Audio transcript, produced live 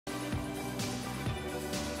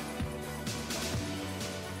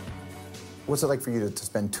What's it like for you to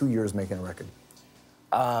spend 2 years making a record?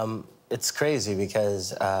 It's crazy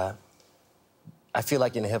because I feel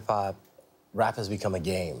like in hip-hop, rap has become a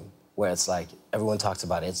game where it's like everyone talks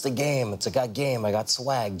about it. It's the game, it's a got game, I got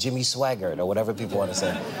swag, Jimmy Swaggart, or whatever people want to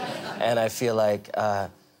say. And I feel like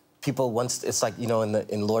people once, it's like, you know,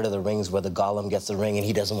 in Lord of the Rings where the Gollum gets the ring and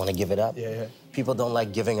he doesn't want to give it up. Yeah. People don't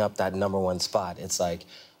like giving up that #1 spot. It's like,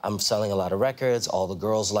 I'm selling a lot of records, all the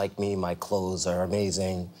girls like me, my clothes are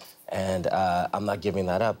amazing, and I'm not giving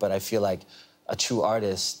that up. But I feel like a true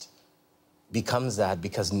artist becomes that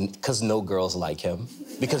because no girls like him,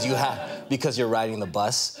 because you're riding the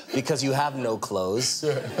bus, because you have no clothes,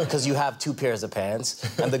 because you have 2 pairs of pants,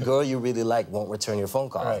 and the girl you really like won't return your phone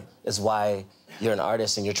call. Right. Is why you're an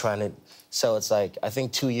artist and you're trying to. So it's like I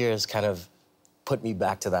think 2 years kind of put me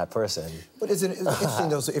back to that person. But it's interesting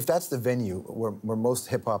though. So if that's the venue where most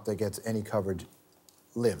hip hop that gets any coverage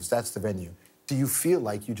lives, that's the venue. Do you feel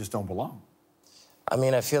like you just don't belong? I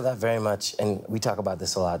mean, I feel that very much, and we talk about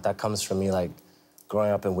this a lot. That comes from me, like,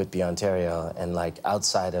 growing up in Whitby, Ontario, and, like,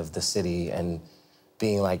 outside of the city, and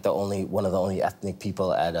being, like, one of the only ethnic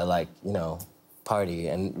people at a, like, you know, party,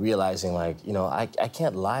 and realizing, like, you know, I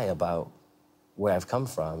can't lie about where I've come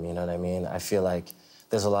from, you know what I mean? I feel like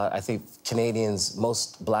there's a lot, I think Canadians,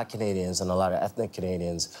 most Black Canadians and a lot of ethnic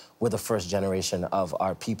Canadians were the first generation of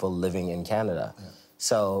our people living in Canada. Yeah.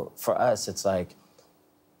 So, for us, it's like,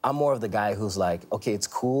 I'm more of the guy who's like, okay, it's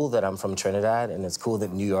cool that I'm from Trinidad and it's cool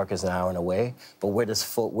that New York is an hour away, but where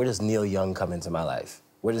does Neil Young come into my life?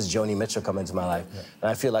 Where does Joni Mitchell come into my life? Yeah. And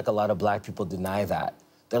I feel like a lot of Black people deny that.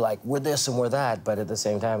 They're like, we're this and we're that, but at the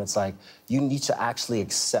same time, it's like, you need to actually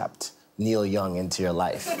accept Neil Young into your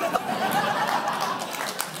life. You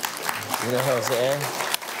know what I'm saying?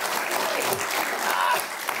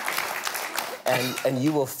 And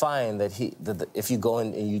you will find that if you go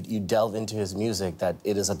in and you delve into his music, that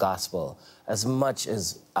it is a gospel, as much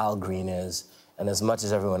as Al Green is, and as much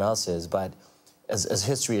as everyone else is. But as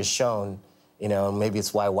history has shown, you know, and maybe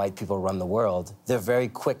it's why white people run the world, they're very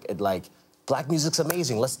quick at, like, Black music's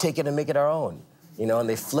amazing, let's take it and make it our own. You know, and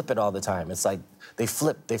they flip it all the time. It's like they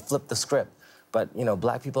flip the script. But, you know,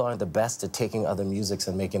 Black people aren't the best at taking other musics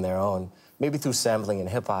and making their own. Maybe through sampling and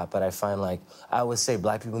hip-hop, but I find, like, I always say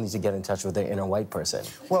Black people need to get in touch with their inner white person.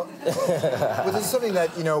 Well, well, this is something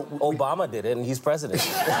that, you know... Obama did it, and he's president.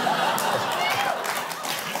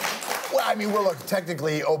 Well, I mean, well, look,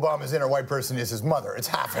 technically, Obama's inner white person is his mother. It's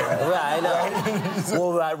half him. Right, I know.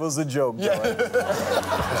 Well, that was a joke, Joy.